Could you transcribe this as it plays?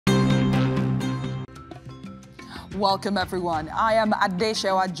Welcome, everyone. I am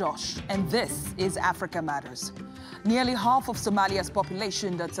Adeshewa Josh, and this is Africa Matters. Nearly half of Somalia's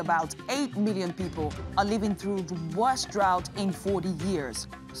population, that's about 8 million people, are living through the worst drought in 40 years.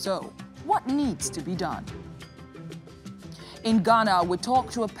 So, what needs to be done? In Ghana, we talk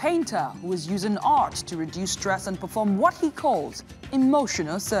to a painter who is using art to reduce stress and perform what he calls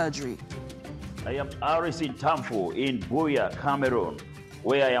emotional surgery. I am Arisi Tamfo in Buea, Cameroon,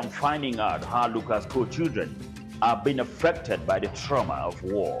 where I am finding out how Lucas' co-children are being affected by the trauma of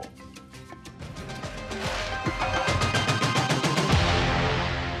war.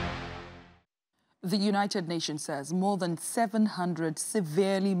 The United Nations says more than 700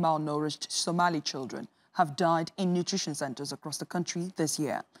 severely malnourished Somali children have died in nutrition centers across the country this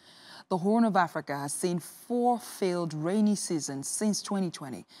year. The Horn of Africa has seen 4 failed rainy seasons since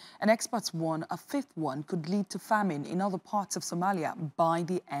 2020, and experts warn a 5th one could lead to famine in other parts of Somalia by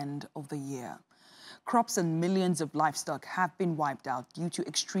the end of the year. Crops and millions of livestock have been wiped out due to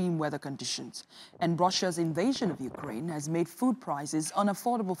extreme weather conditions, and Russia's invasion of Ukraine has made food prices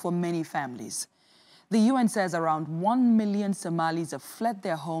unaffordable for many families. The UN says around 1 million Somalis have fled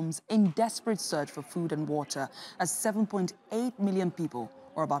their homes in desperate search for food and water, as 7.8 million people,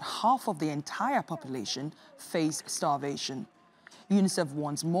 or about half of the entire population, face starvation. UNICEF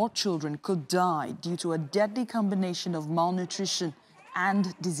warns more children could die due to a deadly combination of malnutrition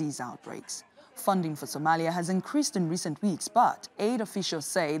and disease outbreaks. Funding for Somalia has increased in recent weeks, but aid officials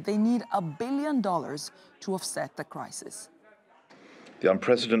say they need $1 billion to offset the crisis. The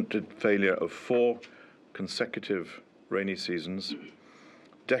unprecedented failure of 4 consecutive rainy seasons,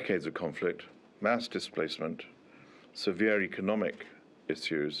 decades of conflict, mass displacement, severe economic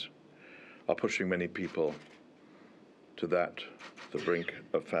issues are pushing many people to the brink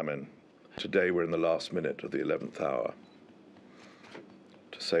of famine. Today we're in the last minute of the 11th hour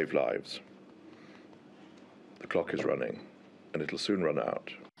to save lives. The clock is running, and it'll soon run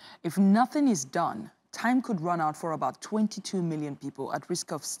out. If nothing is done, time could run out for about 22 million people at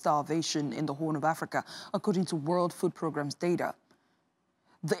risk of starvation in the Horn of Africa, according to World Food Programme's data.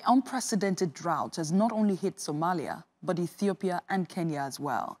 The unprecedented drought has not only hit Somalia, but Ethiopia and Kenya as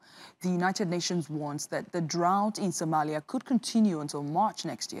well. The United Nations warns that the drought in Somalia could continue until March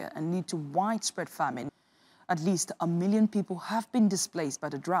next year and lead to widespread famine. At least 1 million people have been displaced by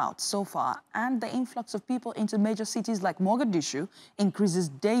the drought so far, and the influx of people into major cities like Mogadishu increases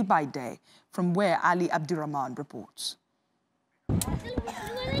day by day, from where Ali Abdirahman reports.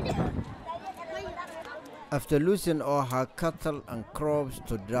 After losing all her cattle and crops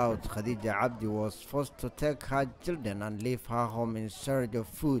to drought, Khadija Abdi was forced to take her children and leave her home in search of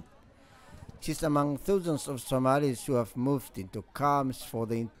food. She's among thousands of Somalis who have moved into camps for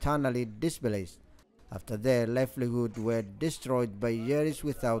the internally displaced, after their livelihood were destroyed by years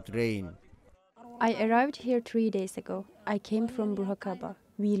without rain. I arrived here 3 days ago. I came from Burhakaba.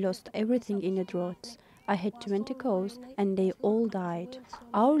 We lost everything in the drought. I had 20 cows and they all died.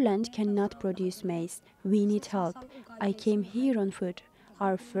 Our land cannot produce maize. We need help. I came here on foot.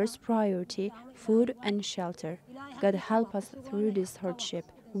 Our first priority, food and shelter. God help us through this hardship.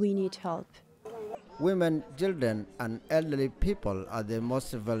 We need help. Women, children and elderly people are the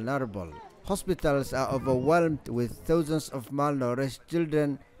most vulnerable. Hospitals are overwhelmed with thousands of malnourished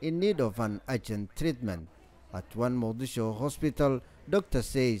children in need of an urgent treatment. At one Mogadishu hospital, doctor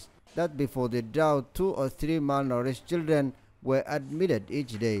says that before the drought, 2 or 3 malnourished children were admitted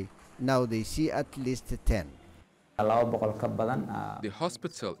each day. Now they see at least 10. The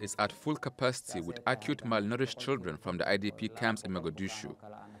hospital is at full capacity with acute malnourished children from the IDP camps in Mogadishu.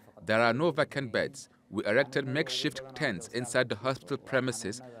 There are no vacant beds. We erected makeshift tents inside the hospital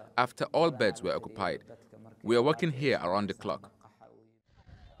premises after all beds were occupied. We are working here around the clock.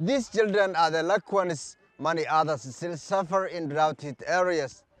 These children are the lucky ones. Many others still suffer in drought-hit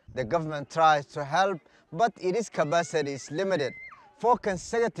areas. The government tries to help, but its capacity is limited. 4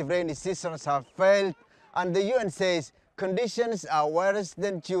 consecutive rainy seasons have failed, and the UN says conditions are worse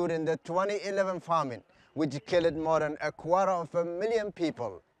than during the 2011 famine, which killed more than 250,000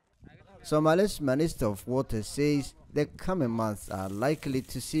 people. Somalia's Minister of Water says the coming months are likely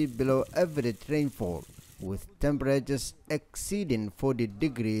to see below average rainfall, with temperatures exceeding 40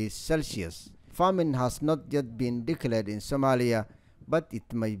 degrees Celsius. Famine has not yet been declared in Somalia, but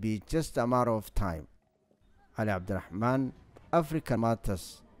it may be just a matter of time. Ali Abdirahman, Africa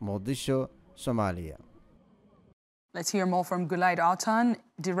Matters, Mogadishu, Somalia. Let's hear more from Guleid Artan,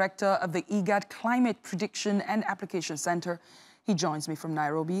 Director of the IGAD Climate Prediction and Application Center. He joins me from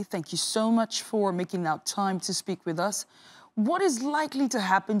Nairobi. Thank you so much for making out time to speak with us. What is likely to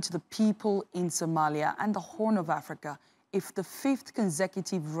happen to the people in Somalia and the Horn of Africa if the 5th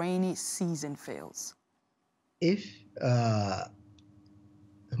consecutive rainy season fails? if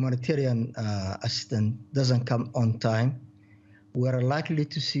humanitarian assistance doesn't come on time, we are likely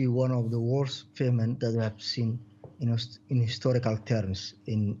to see one of the worst famine that we have seen in historical terms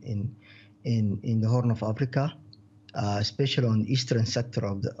in the Horn of Africa, especially on the eastern sector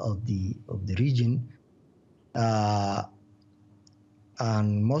of the region,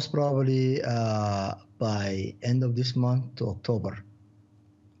 and most probably by end of this month to October,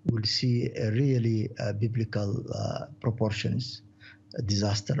 we'll see a really biblical proportions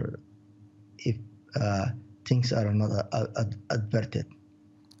disaster if things are not adverted.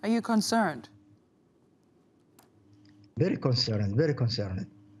 Are you concerned? Very concerned, very concerned.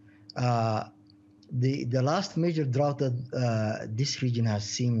 The last major drought that this region has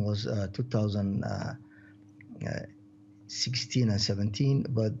seen was 2016 and 17,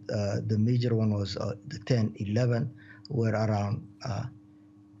 but the major one was the 10-11, where around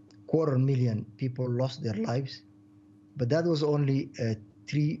 250,000 people lost their lives. But that was only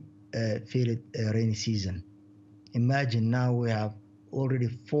 3 failed rainy season. Imagine now we have already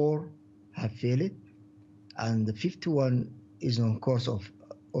 4 have failed, and the 5th one is on course of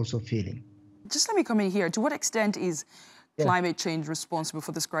also failing. Just let me come in here. To what extent is climate change responsible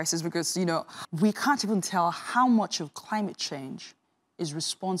for this crisis? Because, you know, we can't even tell how much of climate change is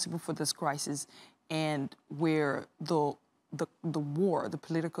responsible for this crisis and where the war, the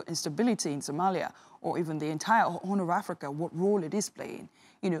political instability in Somalia, or even the entire Horn of Africa, what role it is playing,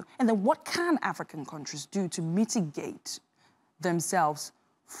 you know, and then what can African countries do to mitigate themselves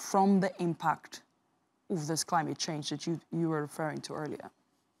from the impact of this climate change that you were referring to earlier?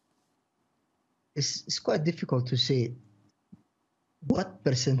 It's quite difficult to say what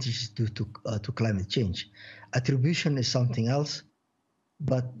percentage is due to climate change. Attribution is something else,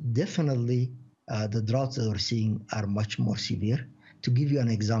 but definitely the droughts that we're seeing are much more severe. To give you an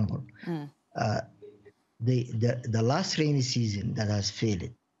example, the last rainy season that has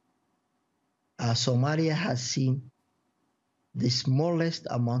failed, Somalia has seen the smallest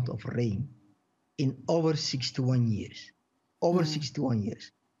amount of rain in over 61 years. Over 61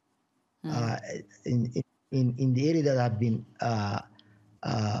 years. In the area that have been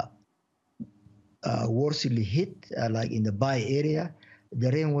worstly hit, like in the Bay area,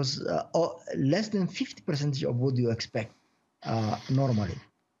 the rain was less than 50% of what you expect normally.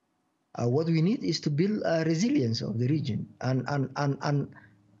 What we need is to build resilience of the region, and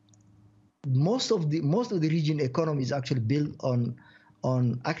most of the region economy is actually built on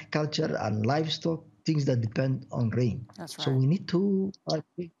agriculture and livestock, things that depend on rain. That's right. So we need to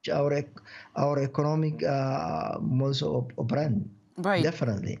reach our economic modus operandi. Right.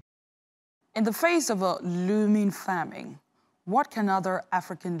 Definitely. In the face of a looming famine, what can other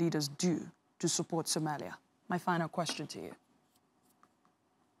African leaders do to support Somalia? My final question to you.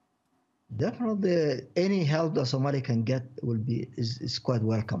 Definitely, any help that Somalia can get is quite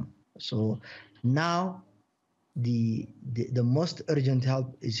welcome. So now, the most urgent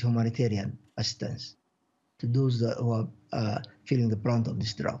help is humanitarian assistance to those who are feeling the brunt of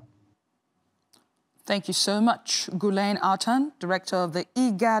this drought. Thank you so much, Guleid Artan, Director of the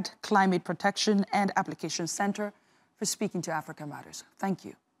IGAD Climate Protection and Application Center, for speaking to Africa Matters. Thank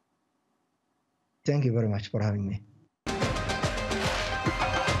you. Thank you very much for having me.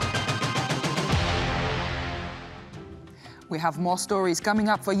 We have more stories coming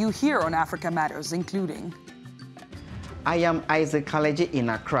up for you here on Africa Matters, including... I am Isaac Kaleji in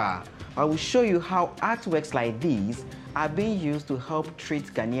Accra. I will show you how artworks like these are being used to help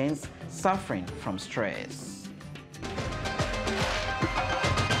treat Ghanaians suffering from stress.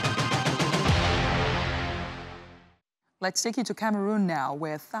 Let's take you to Cameroon now,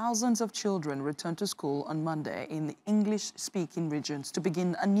 where thousands of children return to school on Monday in the English-speaking regions to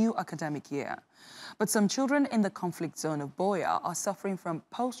begin a new academic year. But some children in the conflict zone of Buea are suffering from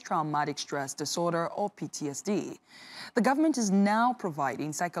post-traumatic stress disorder, or PTSD. The government is now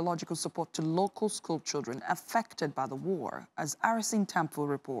providing psychological support to local school children affected by the war, as Arasin Tampo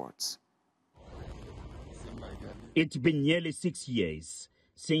reports. It's been nearly 6 years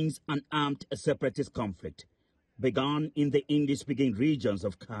since an armed separatist conflict began in the English-speaking regions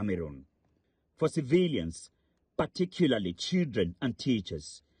of Cameroon. For civilians, particularly children and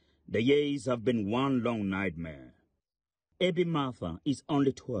teachers, the years have been one long nightmare. Abby Martha is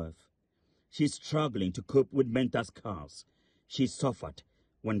only 12. She's struggling to cope with mental scars she suffered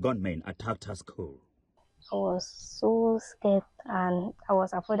when gunmen attacked her school. I was so scared, and I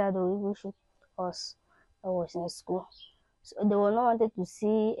was afraid that they would shoot us. I was in school. So they were not wanted to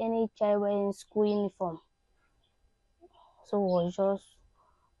see any child wearing school uniform. So I was just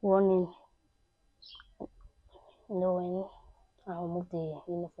running, when I removed the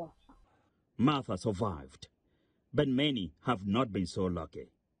uniform. Martha survived, But many have not been so lucky.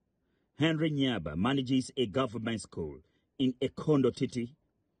 Henry Nyaba manages a government school in Ekondo Titi.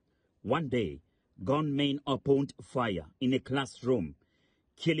 One day, gunmen opened fire in a classroom,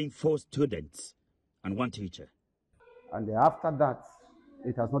 killing 4 students and 1 teacher. And after that,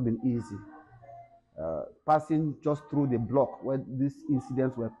 it has not been easy. Passing just through the block where these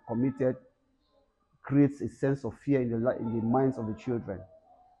incidents were committed creates a sense of fear in the minds of the children.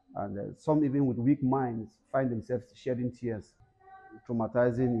 And some, even with weak minds, find themselves shedding tears.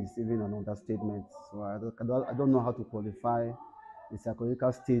 Traumatizing is even an understatement. So I don't know how to qualify the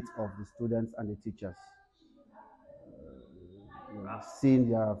psychological state of the students and the teachers. Seeing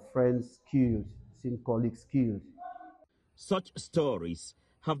their friends killed, seeing colleagues killed. Such stories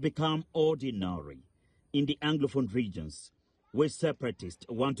have become ordinary in the Anglophone regions, where separatists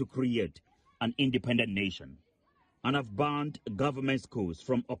want to create an independent nation and have banned government schools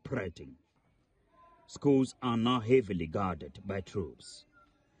from operating. Schools are now heavily guarded by troops.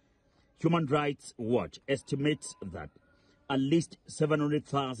 Human Rights Watch estimates that at least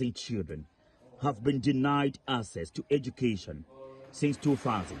 700,000 children have been denied access to education since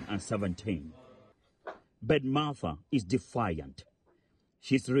 2017. But Martha is defiant.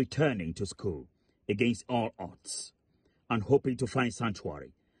 She's returning to school against all odds and hoping to find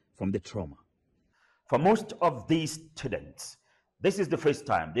sanctuary from the trauma. For most of these students, this is the first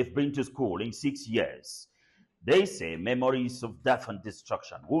time they've been to school in 6 years. They say memories of death and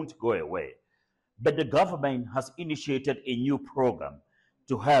destruction won't go away, but the government has initiated a new program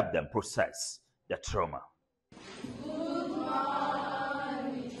to help them process the trauma.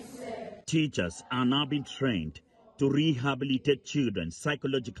 Teachers are now being trained to rehabilitate children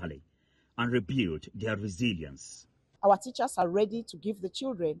psychologically and rebuild their resilience. Our teachers are ready to give the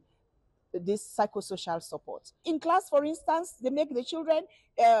children this psychosocial support. In class, for instance, they make the children,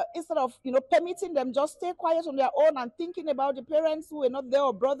 instead of permitting them just stay quiet on their own and thinking about the parents who are not there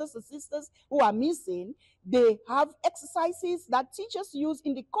or brothers or sisters who are missing, they have exercises that teachers use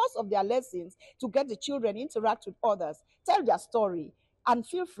in the course of their lessons to get the children interact with others, tell their story, and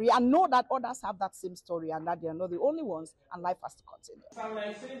feel free and know that others have that same story and that they are not the only ones and life has to continue.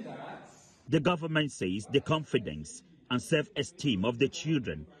 The government says the confidence and self-esteem of the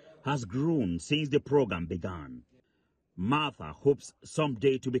children has grown since the program began. Martha hopes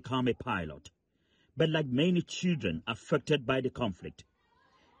someday to become a pilot, but like many children affected by the conflict,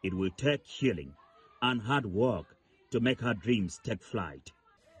 it will take healing and hard work to make her dreams take flight.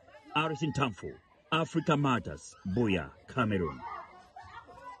 Arison Tamfo, Africa Matters, Buea, Cameroon.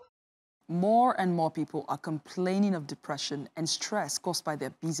 More and more people are complaining of depression and stress caused by their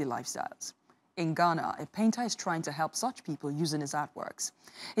busy lifestyles. In Ghana, a painter is trying to help such people using his artworks.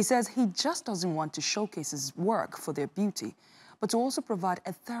 He says he just doesn't want to showcase his work for their beauty, but to also provide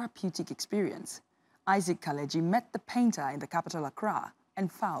a therapeutic experience. Isaac Kaleji met the painter in the capital Accra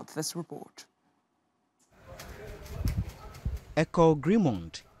and filed this report. Echo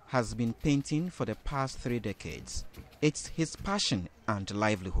Grimond has been painting for the past 3 decades. It's his passion and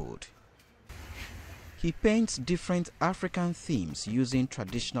livelihood. He paints different African themes using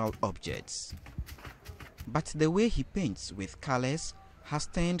traditional objects. But the way he paints with colors has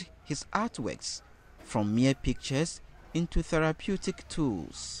turned his artworks from mere pictures into therapeutic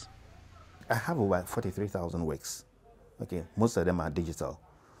tools. I have over 43,000 works. Okay, most of them are digital.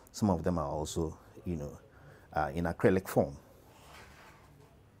 Some of them are also, in acrylic form.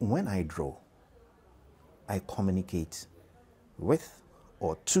 When I draw, I communicate with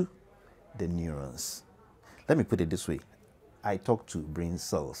or to the neurons. Let me put it this way. I talk to brain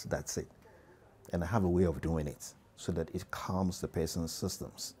cells, that's it. And I have a way of doing it so that it calms the person's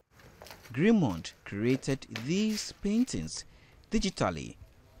systems. Grimond created these paintings digitally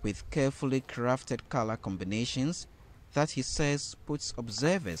with carefully crafted color combinations that he says puts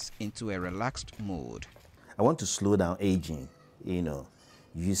observers into a relaxed mode. I want to slow down aging,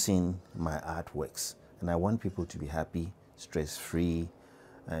 using my artworks. And I want people to be happy, stress-free,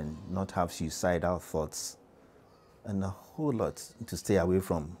 and not have suicidal thoughts, and a whole lot to stay away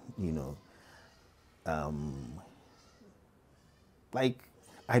from,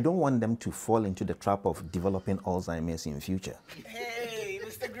 I don't want them to fall into the trap of developing Alzheimer's in future. Hey,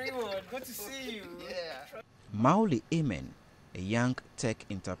 Mr. Greenwood, good to see you. Yeah. Mauli Amen, a young tech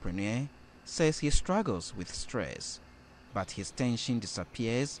entrepreneur, says he struggles with stress, but his tension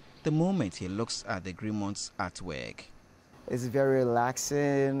disappears the moment he looks at the Grimond's artwork. It's very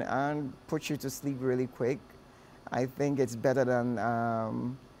relaxing and puts you to sleep really quick. I think it's better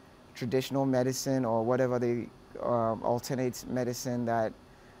than traditional medicine or whatever the alternate medicine that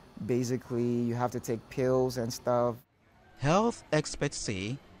basically you have to take pills and stuff. Health experts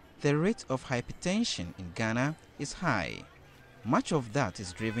say The rate of hypertension in Ghana is high. Much of that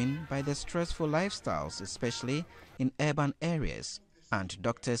is driven by the stressful lifestyles, especially in urban areas, and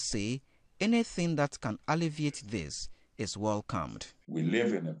doctors say anything that can alleviate this is welcomed. We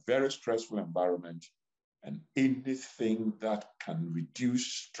live in a very stressful environment, and anything that can reduce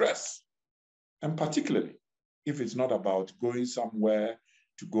stress, and particularly if it's not about going somewhere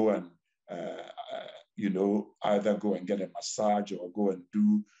to go and either go and get a massage or go and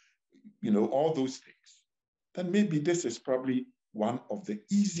do all those things, then maybe this is probably one of the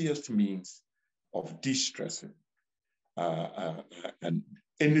easiest means of de-stressing. And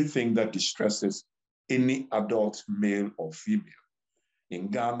anything that distresses any adult, male or female, in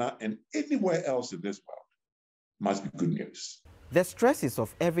Ghana and anywhere else in this world, must be good news. The stresses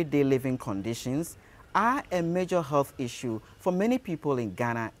of everyday living conditions are a major health issue for many people in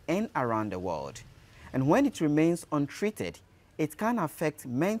Ghana and around the world. And when it remains untreated, it can affect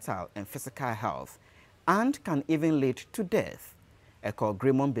mental and physical health and can even lead to death. Eko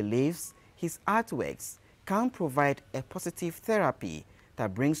Grimon believes his artworks can provide a positive therapy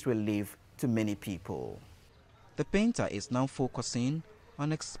that brings relief to many people. The painter is now focusing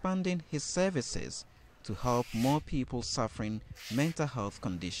on expanding his services to help more people suffering mental health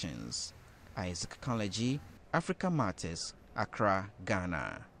conditions. Isaac Kalaji, Africa Matters, Accra,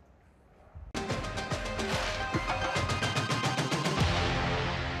 Ghana.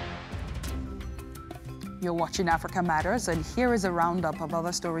 You're watching Africa Matters, and here is a roundup of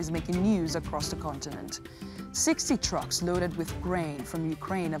other stories making news across the continent. 60 trucks loaded with grain from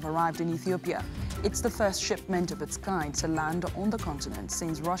Ukraine have arrived in Ethiopia. It's the first shipment of its kind to land on the continent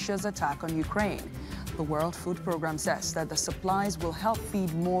since Russia's attack on Ukraine. The World Food Programme says that the supplies will help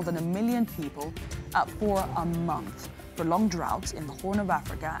feed more than 1 million people for a month. Prolonged droughts in the Horn of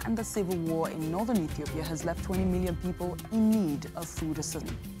Africa and the civil war in northern Ethiopia has left 20 million people in need of food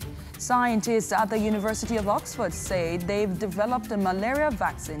assistance. Scientists at the University of Oxford say they've developed a malaria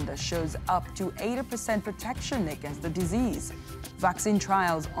vaccine that shows up to 80% protection against the disease. Vaccine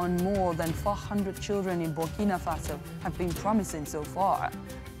trials on more than 400 children in Burkina Faso have been promising so far.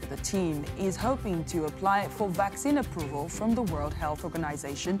 The team is hoping to apply for vaccine approval from the World Health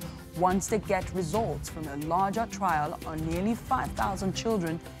Organization once they get results from a larger trial on nearly 5,000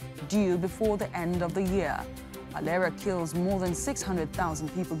 children due before the end of the year. Malaria kills more than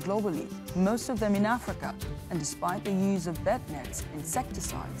 600,000 people globally, most of them in Africa, and despite the use of bed nets,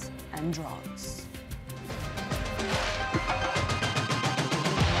 insecticides, and drugs.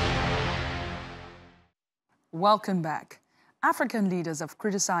 Welcome back. African leaders have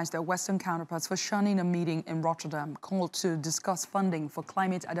criticized their Western counterparts for shunning a meeting in Rotterdam called to discuss funding for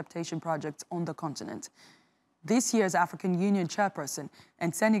climate adaptation projects on the continent. This year's African Union chairperson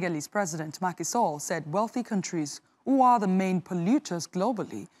and Senegalese President Macky Sall said wealthy countries, who are the main polluters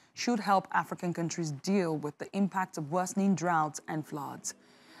globally, should help African countries deal with the impact of worsening droughts and floods.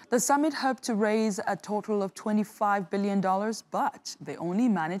 The summit hoped to raise a total of $25 billion, but they only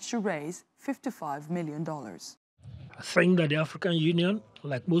managed to raise $55 million. I think that the African Union,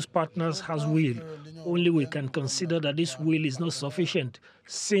 like most partners, has will. Only we can consider that this will is not sufficient,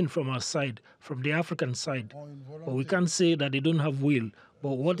 seen from our side, from the African side. But we can't say that they don't have will.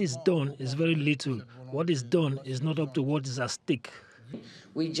 But what is done is very little. What is done is not up to what is at stake.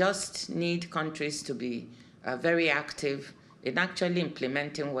 We just need countries to be very active in actually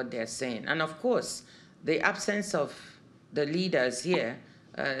implementing what they're saying. And of course, the absence of the leaders here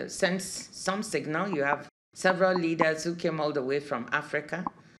sends some signal. You have several leaders who came all the way from Africa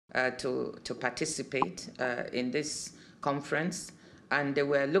to participate in this conference, and they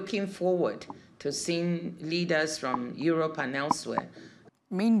were looking forward to seeing leaders from Europe and elsewhere.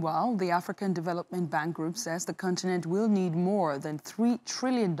 Meanwhile, the African Development Bank Group says the continent will need more than $3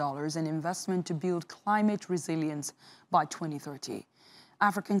 trillion in investment to build climate resilience by 2030.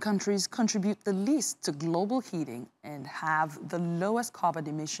 African countries contribute the least to global heating and have the lowest carbon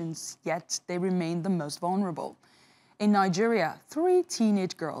emissions, yet they remain the most vulnerable. In Nigeria, 3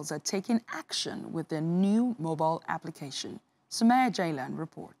 teenage girls are taking action with their new mobile application. Sumaya Jailan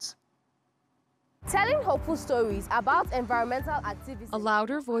reports. Telling hopeful stories about environmental activities. A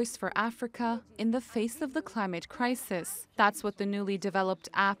louder voice for Africa in the face of the climate crisis. That's what the newly developed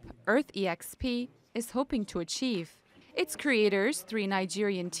app, EarthEXP, is hoping to achieve. Its creators, 3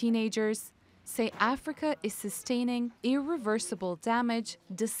 Nigerian teenagers, say Africa is sustaining irreversible damage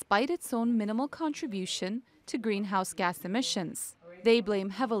despite its own minimal contribution to greenhouse gas emissions. They blame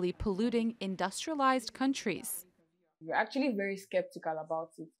heavily polluting industrialized countries. We're actually very skeptical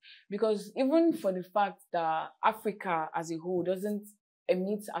about it because even for the fact that Africa as a whole doesn't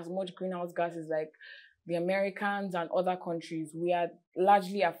emit as much greenhouse gases like the Americans and other countries, we are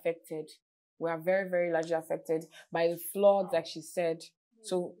largely affected. We are very, very largely affected by the floods, like she said.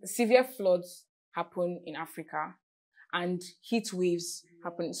 So severe floods happen in Africa and heat waves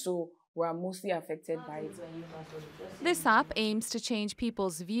happen. So we are mostly affected by it. This app aims to change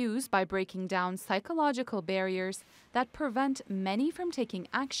people's views by breaking down psychological barriers that prevent many from taking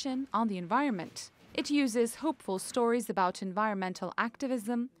action on the environment. It uses hopeful stories about environmental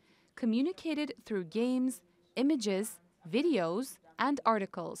activism, communicated through games, images, videos, and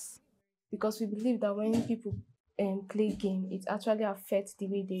articles. Because we believe that when people play game, it actually affects the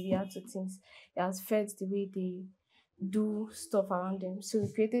way they react to things. It affects the way they do stuff around them. So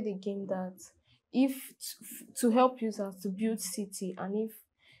we created a game that if to help users to build city, and if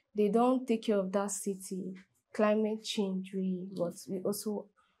they don't take care of that city, climate change will also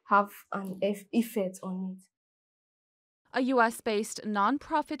have an effect on it. A US-based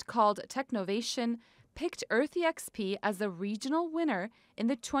nonprofit called Technovation picked EarthEXP as the regional winner in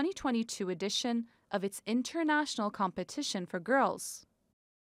the 2022 edition of its international competition for girls.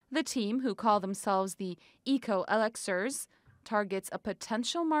 The team, who call themselves the Eco-Elixirs, targets a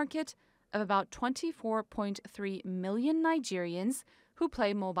potential market of about 24.3 million Nigerians who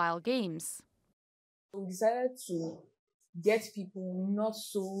play mobile games. We decided to get people not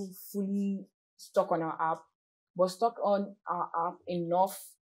so fully stuck on our app, but stuck on our app enough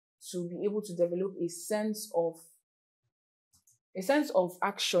to be able to develop a sense of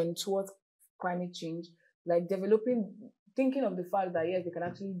action towards climate change, like thinking of the fact that yes, they can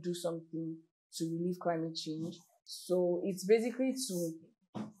actually do something to relieve climate change. So it's basically to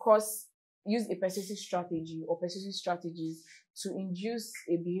use a persuasive strategy or persuasive strategies to induce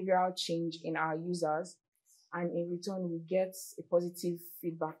a behavioral change in our users, and in return we get a positive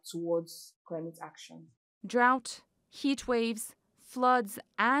feedback towards climate action. Drought, heat waves, floods,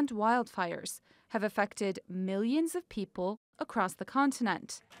 and wildfires have affected millions of people across the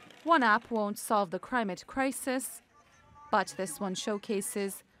continent. One app won't solve the climate crisis, but this one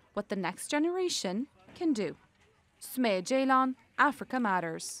showcases what the next generation can do. Sumaya Ceylan, Africa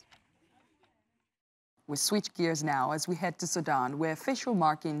Matters. We switch gears now as we head to Sudan, where facial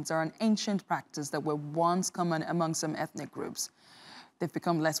markings are an ancient practice that were once common among some ethnic groups. They've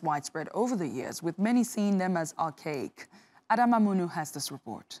become less widespread over the years, with many seeing them as archaic. Adam Amunu has this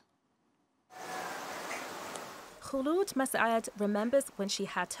report. Guleid Artan remembers when she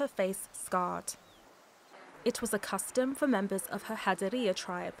had her face scarred. It was a custom for members of her Hadariya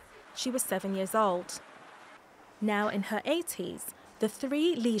tribe. She was 7 years old. Now in her 80s, the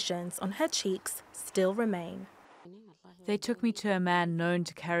 3 lesions on her cheeks still remain. They took me to a man known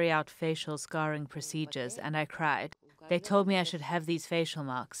to carry out facial scarring procedures, and I cried. They told me I should have these facial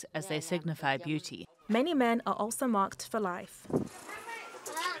marks as they signify beauty. Many men are also marked for life.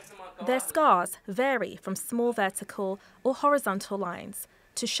 Their scars vary from small vertical or horizontal lines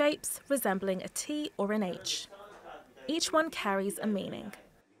to shapes resembling a T or an H. Each one carries a meaning.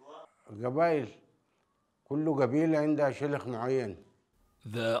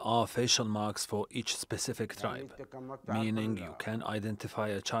 There are facial marks for each specific tribe, meaning you can identify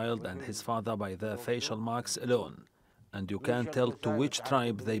a child and his father by their facial marks alone, and you can tell to which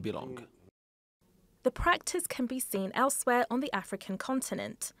tribe they belong. The practice can be seen elsewhere on the African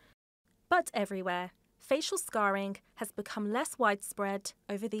continent, but everywhere, facial scarring has become less widespread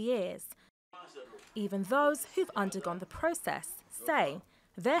over the years. Even those who've undergone the process say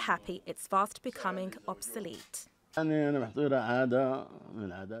they're happy it's fast becoming obsolete.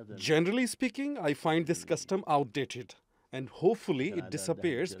 Generally speaking, I find this custom outdated, and hopefully it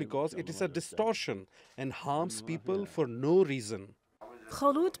disappears because it is a distortion and harms people for no reason.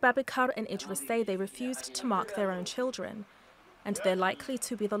 Guleid, Babakar and Idris say they refused to mark their own children, and they're likely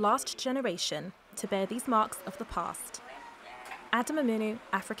to be the last generation to bear these marks of the past. Adam Amunu,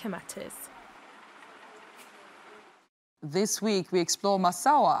 Africa Matters. This week, we explore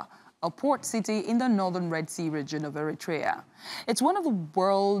Massawa, a port city in the northern Red Sea region of Eritrea. It's one of the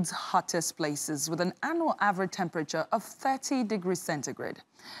world's hottest places with an annual average temperature of 30 degrees centigrade.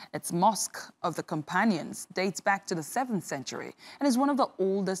 Its Mosque of the Companions dates back to the 7th century and is one of the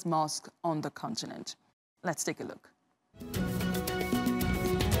oldest mosques on the continent. Let's take a look.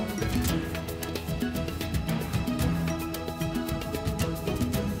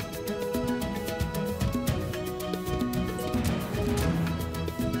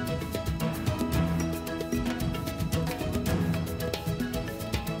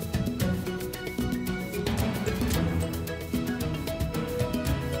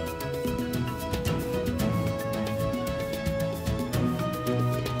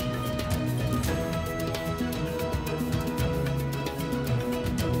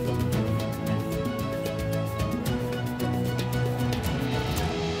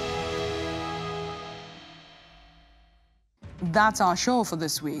 That's our show for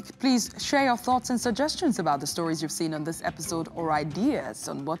this week. Please share your thoughts and suggestions about the stories you've seen on this episode or ideas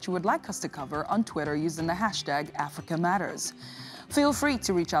on what you would like us to cover on Twitter using the hashtag #AfricaMatters. Feel free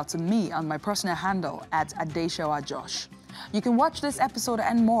to reach out to me on my personal handle @AdeshawaJosh. You can watch this episode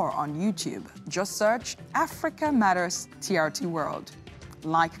and more on YouTube. Just search Africa Matters TRT World.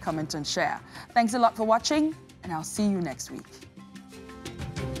 Like, comment, and share. Thanks a lot for watching, and I'll see you next week.